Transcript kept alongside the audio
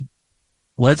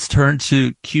let's turn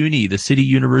to CUNY, the City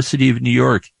University of New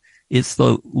York. It's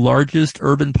the largest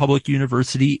urban public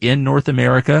university in North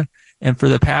America. And for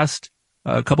the past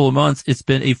couple of months, it's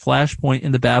been a flashpoint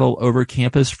in the battle over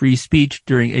campus free speech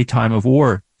during a time of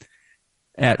war.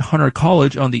 At Hunter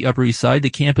College on the Upper East Side, the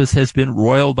campus has been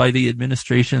roiled by the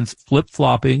administration's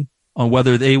flip-flopping on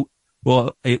whether they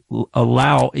will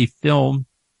allow a film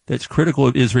that's critical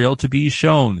of Israel to be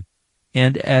shown.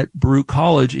 And at Baruch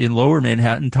College in Lower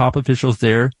Manhattan, top officials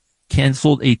there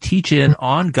canceled a teach-in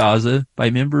on Gaza by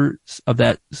members of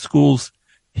that school's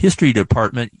history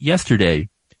department yesterday.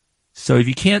 So if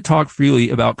you can't talk freely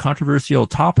about controversial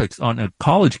topics on a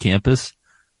college campus,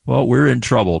 well, we're in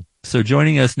trouble. So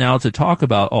joining us now to talk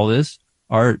about all this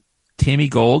are Tami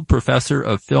Gold, professor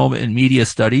of film and media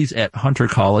studies at Hunter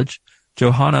College,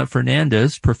 Johanna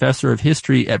Fernandez, professor of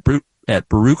history at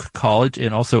Baruch College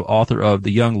and also author of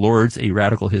The Young Lords, A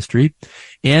Radical History,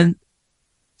 and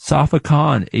Safa,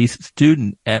 a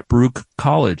student at Baruch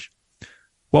College.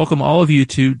 Welcome all of you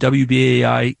to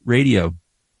WBAI Radio.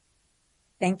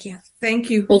 Thank you. Thank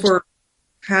you for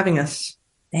having us.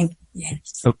 Thank you.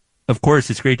 Yes. Of course,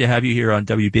 it's great to have you here on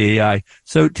WBAI.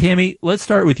 So, Tami, let's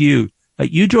start with you.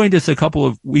 You joined us a couple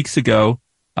of weeks ago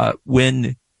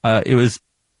when it was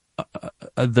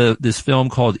this film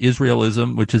called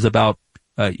Israelism, which is about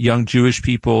young Jewish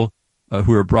people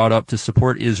who are brought up to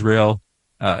support Israel,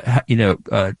 having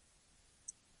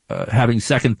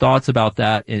second thoughts about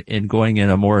that and going in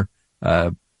a more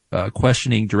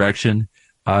questioning direction.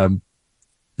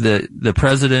 The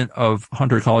president of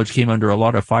Hunter College came under a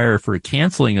lot of fire for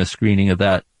canceling a screening of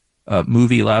that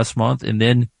movie last month and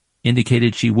then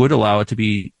indicated she would allow it to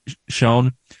be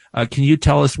shown. Can you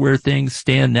tell us where things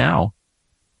stand now?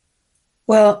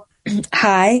 Well,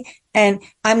 hi, and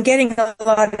I'm getting a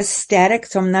lot of static,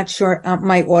 so I'm not sure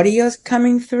my audio is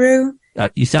coming through.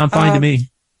 You sound fine to me.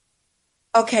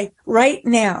 Okay, right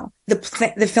now,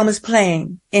 the film is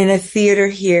playing in a theater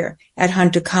here at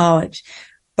Hunter College.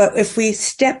 But if we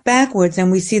step backwards and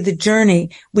we see the journey,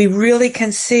 we really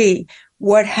can see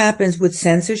what happens with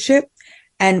censorship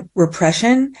and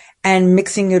repression and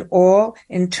mixing it all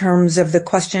in terms of the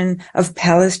question of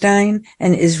Palestine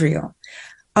and Israel.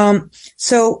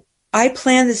 So I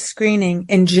planned the screening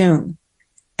in June,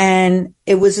 and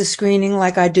it was a screening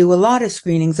like I do a lot of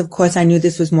screenings. Of course, I knew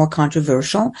this was more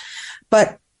controversial,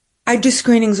 but I do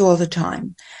screenings all the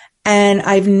time, and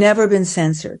I've never been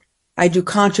censored. I do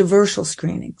controversial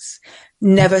screenings,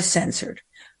 never censored.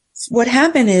 What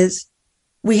happened is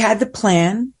we had the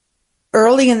plan.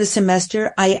 Early in the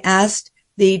semester, I asked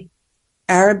the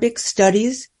Arabic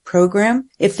Studies program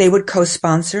if they would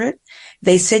co-sponsor it.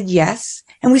 They said yes.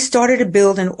 And we started to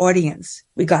build an audience.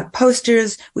 We got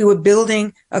posters. We were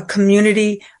building a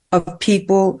community of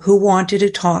people who wanted to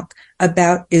talk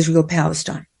about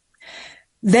Israel-Palestine.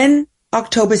 Then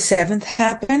October 7th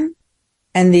happened,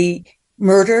 and the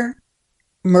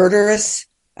murderous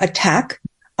attack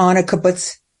on a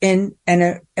kibbutz in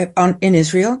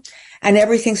Israel, and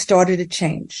everything started to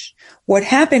change. What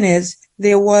happened is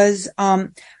there was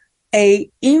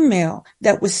a email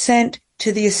that was sent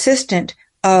to the assistant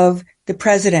of the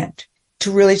president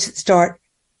to really start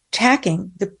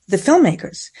attacking the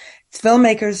filmmakers. The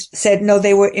filmmakers said, no,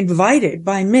 they were invited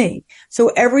by me. So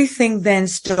everything then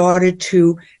started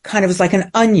to kind of was like an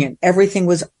onion. Everything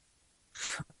was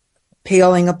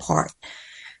peeling apart.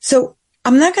 So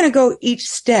I'm not going to go each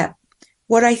step.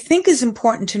 What I think is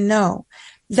important to know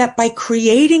that by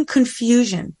creating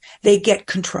confusion, they get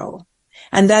control.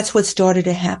 And that's what started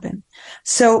to happen.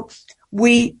 So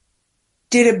we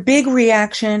did a big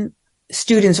reaction.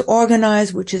 Students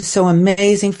organized, which is so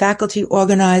amazing. Faculty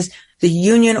organized. The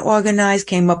union organized,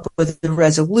 came up with the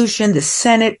resolution, the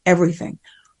Senate, everything.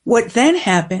 What then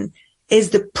happened is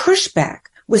the pushback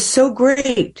was so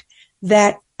great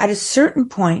that at a certain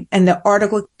point, and the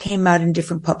article came out in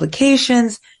different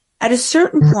publications, at a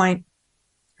certain point,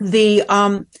 the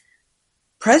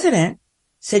president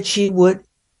said she would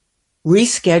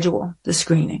reschedule the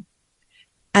screening.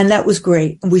 And that was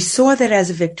great. And we saw that as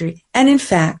a victory. And in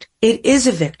fact, it is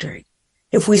a victory.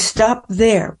 If we stop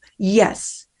there,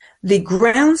 yes, the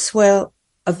groundswell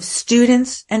of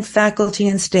students and faculty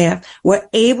and staff were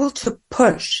able to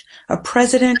push a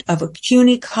president of a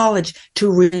CUNY college to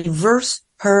reverse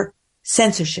her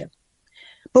censorship.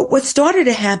 But what started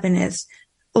to happen is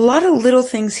a lot of little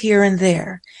things here and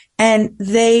there. And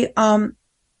they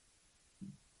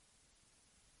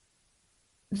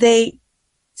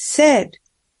said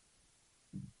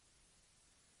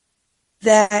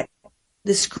that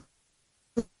the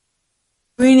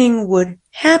screening would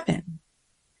happen,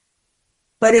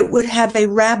 but it would have a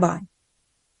rabbi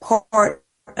part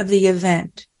of the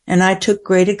event. And I took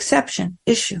great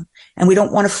issue. And we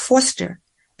don't want to foster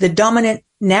the dominant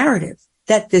narrative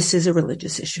that this is a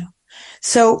religious issue.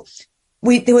 So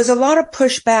there was a lot of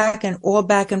pushback and all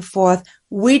back and forth.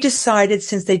 We decided,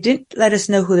 since they didn't let us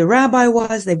know who the rabbi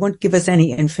was, they wouldn't give us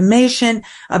any information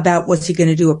about was he going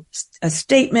to do a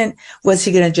statement? Was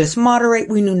he going to just moderate?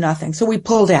 We knew nothing. So we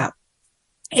pulled out.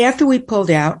 After we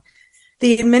pulled out,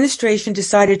 the administration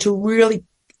decided to really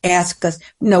ask us,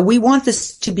 no, we want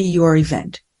this to be your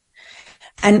event.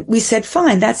 And we said,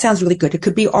 fine, that sounds really good. It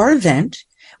could be our event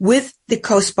with the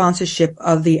co-sponsorship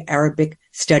of the Arabic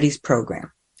Studies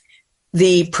program.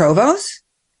 The provost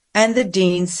and the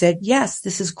dean said, yes,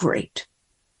 this is great.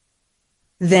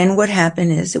 Then what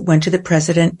happened is it went to the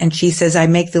president and she says, I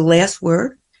make the last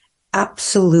word.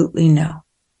 Absolutely no.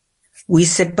 We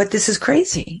said, but this is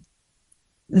crazy.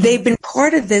 They've been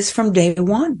part of this from day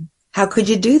one. How could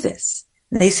you do this?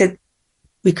 And they said,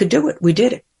 we could do it. We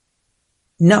did it.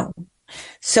 No.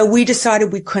 So we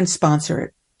decided we couldn't sponsor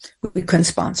it.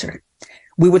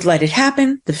 We would let it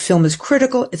happen. The film is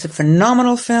critical. It's a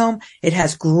phenomenal film. It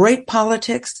has great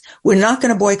politics. We're not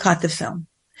going to boycott the film.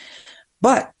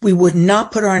 But we would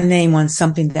not put our name on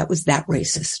something that was that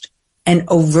racist and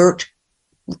overt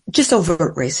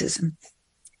racism.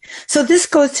 So this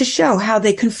goes to show how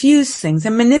they confuse things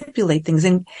and manipulate things.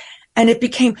 And it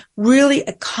became really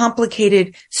a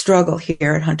complicated struggle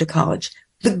here at Hunter College.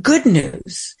 The good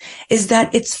news is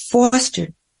that it's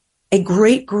fostered a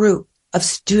great group of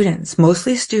students,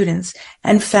 mostly students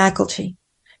and faculty,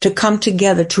 to come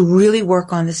together to really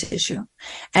work on this issue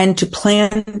and to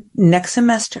plan next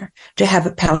semester to have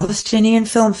a Palestinian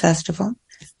film festival.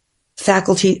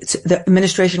 Faculty, the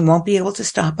administration won't be able to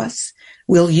stop us.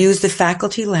 We'll use the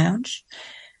faculty lounge.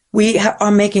 We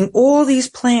are making all these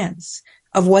plans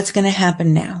of what's going to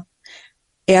happen now.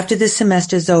 After this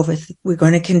semester is over, we're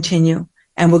going to continue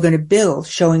and we're going to build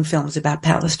showing films about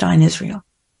Palestine, Israel.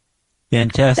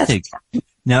 Fantastic.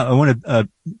 Now I want to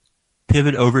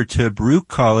pivot over to Baruch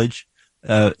College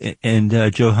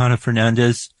and Johanna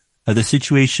Fernandez. The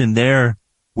situation there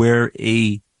where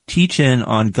a teach-in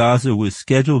on Gaza was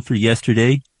scheduled for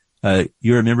yesterday.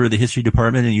 You're a member of the history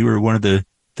department and you were one of the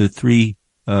three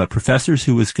professors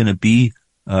who was going to be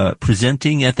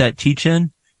presenting at that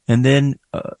teach-in. And then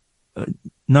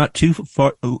not too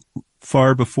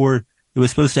far before it was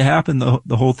supposed to happen,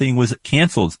 the whole thing was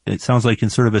canceled. It sounds like in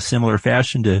sort of a similar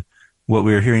fashion to what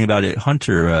we were hearing about at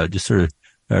Hunter, just sort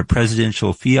of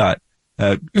presidential fiat.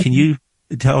 Can you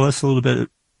tell us a little bit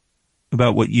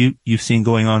about what you've seen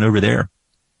going on over there?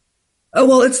 Oh,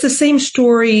 well, it's the same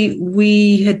story.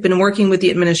 We had been working with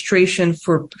the administration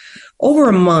for over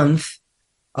a month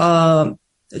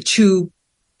to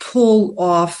pull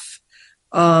off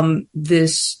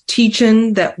this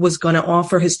teach-in that was going to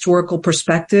offer historical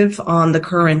perspective on the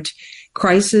current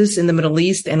crisis in the Middle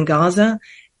East and Gaza.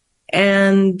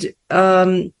 And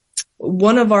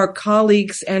one of our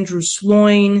colleagues, Andrew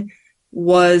Sloan,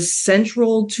 was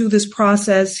central to this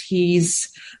process.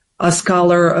 He's a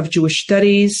scholar of Jewish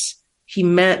studies. He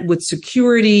met with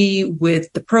security,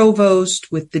 with the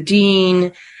provost, with the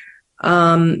dean.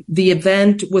 The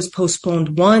event was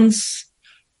postponed once.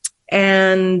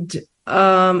 And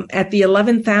at the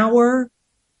 11th hour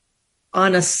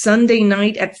on a Sunday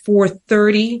night at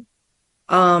 4:30,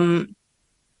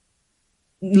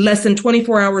 less than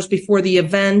 24 hours before the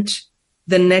event,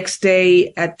 the next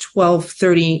day at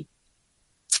 12:30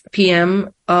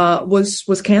 p.m.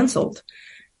 was canceled.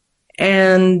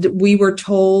 And we were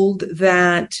told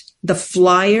that the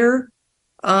flyer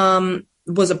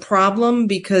was a problem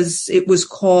because it was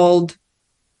called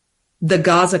The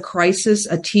Gaza Crisis,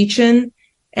 a Teach-In,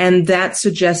 and that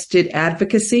suggested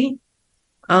advocacy,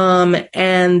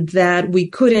 and that we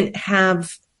couldn't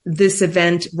have this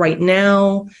event right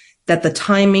now, that the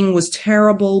timing was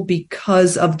terrible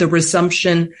because of the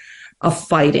resumption of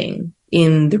fighting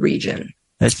in the region.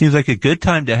 That seems like a good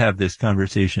time to have this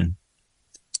conversation.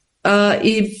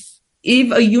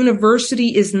 If a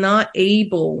university is not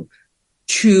able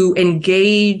to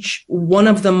engage one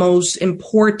of the most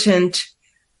important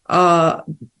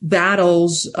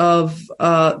battles of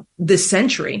this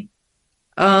century,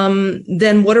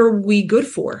 then what are we good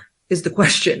for is the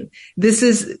question. This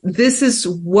is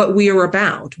what we are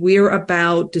about. We are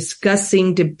about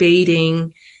discussing,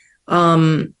 debating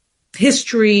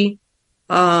history,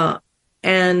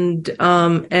 and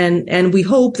we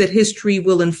hope that history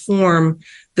will inform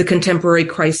the contemporary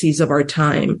crises of our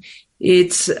time.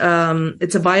 It's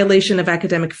a violation of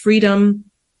academic freedom,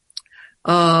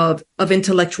 of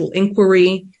intellectual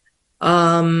inquiry,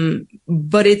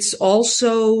 but it's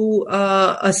also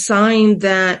a sign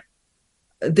that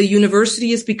the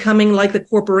university is becoming like the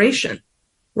corporation.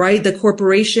 right? The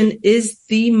corporation is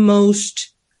the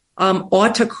most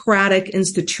autocratic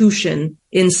institution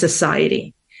in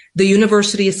society. The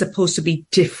university is supposed to be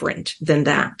different than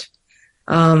that.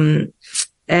 And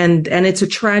it's a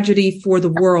tragedy for the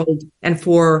world and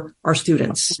for our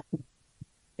students.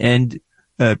 And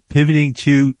pivoting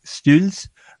to students,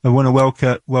 I want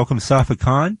to welcome Safa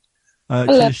Khan to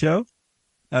the show.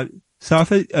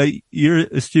 Safa, you're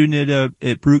a student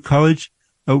at Baruch College.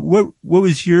 What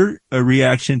was your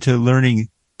reaction to learning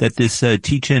that this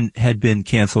teach-in had been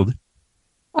canceled?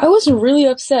 I was really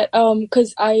upset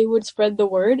because I would spread the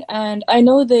word, and I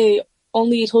know they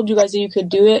only told you guys that you could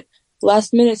do it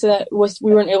last minute, so that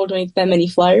we weren't able to make that many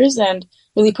flyers and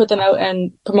really put them out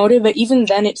and promote it. But even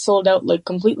then, it sold out like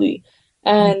completely.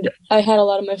 And I had a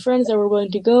lot of my friends that were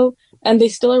willing to go, and they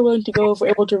still are willing to go if we're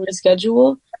able to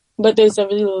reschedule. But there's a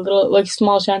really little, like,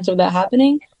 small chance of that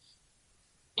happening.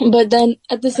 But then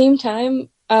at the same time,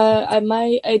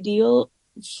 my ideal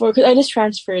because I just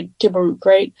transferred to Baruch,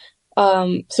 right?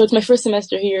 So it's my first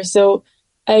semester here. So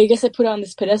I guess I put it on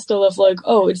this pedestal of like,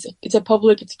 oh, it's a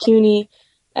public, it's CUNY.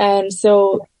 And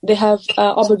so they have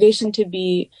obligation to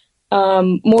be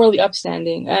morally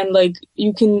upstanding, and like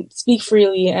you can speak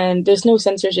freely and there's no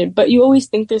censorship, but you always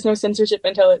think there's no censorship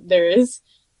until there is.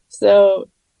 So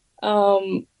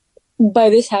by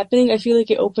this happening, I feel like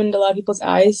it opened a lot of people's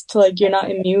eyes to like, you're not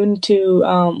immune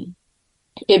to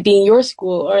it being your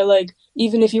school, or like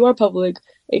even if you are public,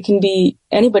 it can be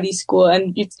anybody's school,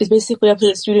 and it's basically up to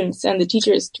the students and the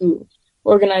teachers to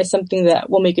organize something that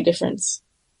will make a difference.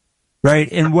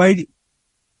 Right. And why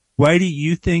do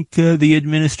you think the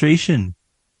administration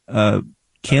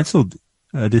canceled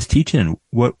this teach-in?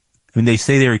 When they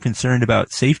say they were concerned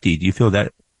about safety, do you feel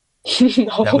that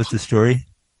No. that was the story?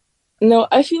 No,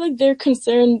 I feel like they're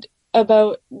concerned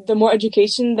about the more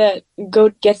education that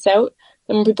gets out,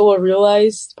 the more people will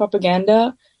realize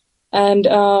propaganda, and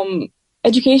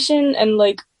education and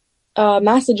like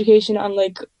mass education on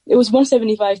like, it was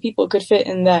 175 people could fit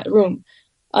in that room.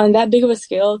 On that big of a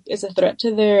scale is a threat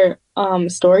to their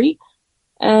story,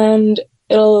 and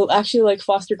it'll actually like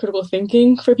foster critical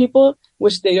thinking for people,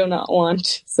 which they do not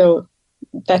want. So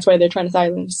that's why they're trying to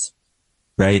silence.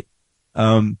 Right.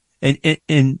 And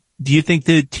do you think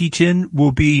the teach-in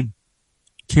will be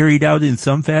carried out in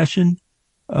some fashion?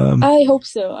 I hope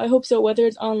so. Whether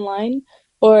it's online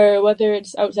or whether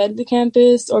it's outside the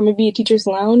campus or maybe a teacher's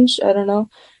lounge, I don't know.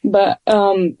 But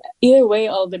either way,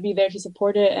 I'll be there to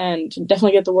support it and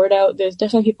definitely get the word out. There's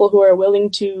definitely people who are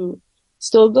willing to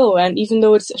still go. And even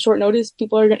though it's short notice,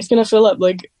 it's going to fill up.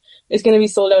 Like, it's going to be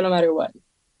sold out no matter what.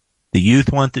 The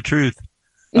youth want the truth.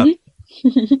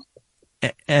 Mm-hmm.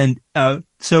 And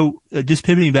so just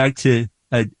pivoting back to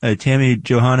Tami,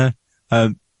 Johanna,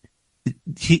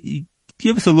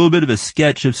 give us a little bit of a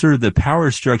sketch of sort of the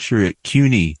power structure at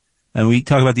CUNY. And we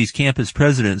talk about these campus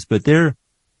presidents, but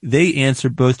they answer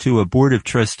both to a board of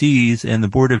trustees, and the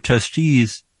board of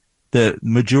trustees, the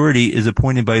majority is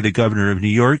appointed by the governor of New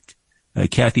York,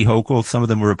 Kathy Hochul. Some of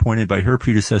them were appointed by her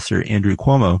predecessor, Andrew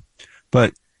Cuomo.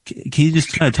 But can you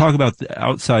just kind of talk about the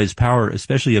outsized power,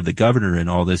 especially of the governor in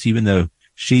all this, even though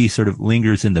she sort of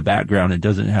lingers in the background and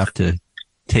doesn't have to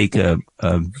take the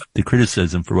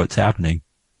criticism for what's happening?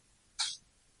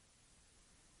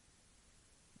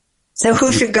 So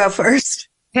who should go first?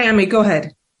 Tami, go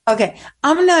ahead. Okay.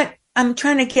 I'm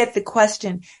trying to get the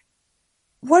question.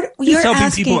 What Just you're helping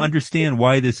asking, people understand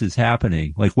why this is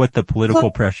happening, like what the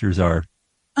political pressures are.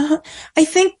 I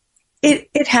think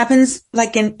it happens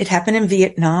it happened in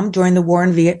Vietnam during the war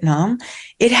in Vietnam.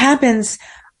 It happens,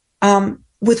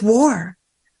 with war.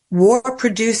 War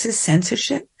produces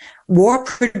censorship. War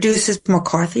produces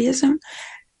McCarthyism.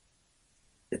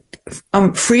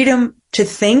 Freedom to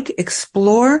think,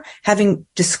 explore, having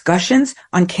discussions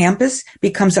on campus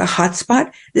becomes a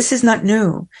hotspot. This is not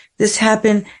new. This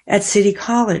happened at City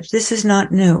College. This is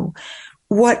not new.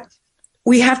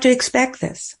 We have to expect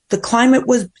this. The climate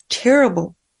was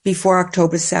terrible before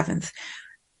October 7th.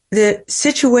 The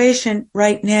situation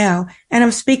right now, and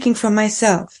I'm speaking for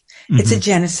myself, it's a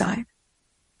genocide.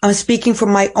 I'm speaking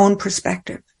from my own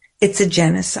perspective. It's a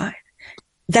genocide.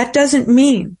 That doesn't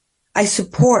mean I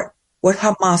support what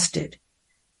Hamas did,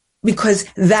 because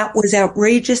that was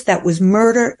outrageous. That was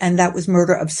murder, and that was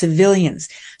murder of civilians.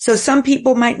 So some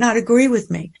people might not agree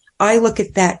with me. I look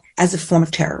at that as a form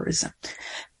of terrorism.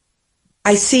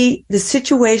 I see the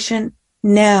situation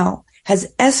now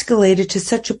has escalated to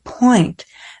such a point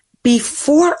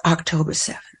before October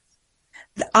 7th.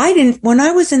 When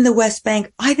I was in the West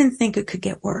Bank, I didn't think it could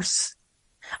get worse.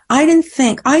 I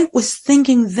was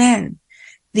thinking then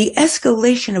the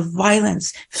escalation of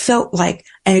violence felt like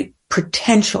a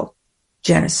potential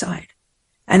genocide.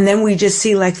 And then we just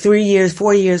see like 3 years,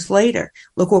 4 years later,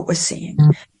 look what we're seeing.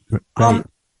 Right.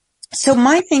 So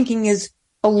my thinking is,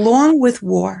 along with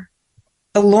war,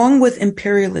 along with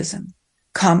imperialism,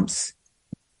 comes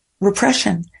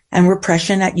repression, and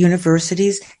repression at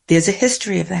universities. There's a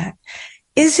history of that.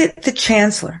 Is it the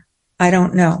chancellor? I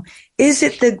don't know. Is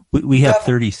it the... We have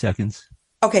 30 seconds.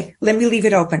 Okay, let me leave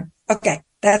it open. Okay,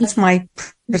 that's my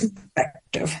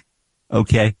perspective.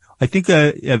 Okay. I think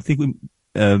we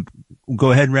we'll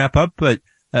go ahead and wrap up, but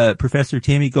Professor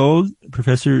Tami Gold,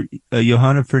 Professor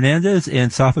Johanna Fernandez,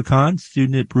 and Safa Khan,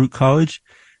 student at Baruch College,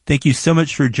 thank you so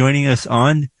much for joining us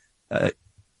on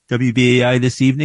WBAI this evening.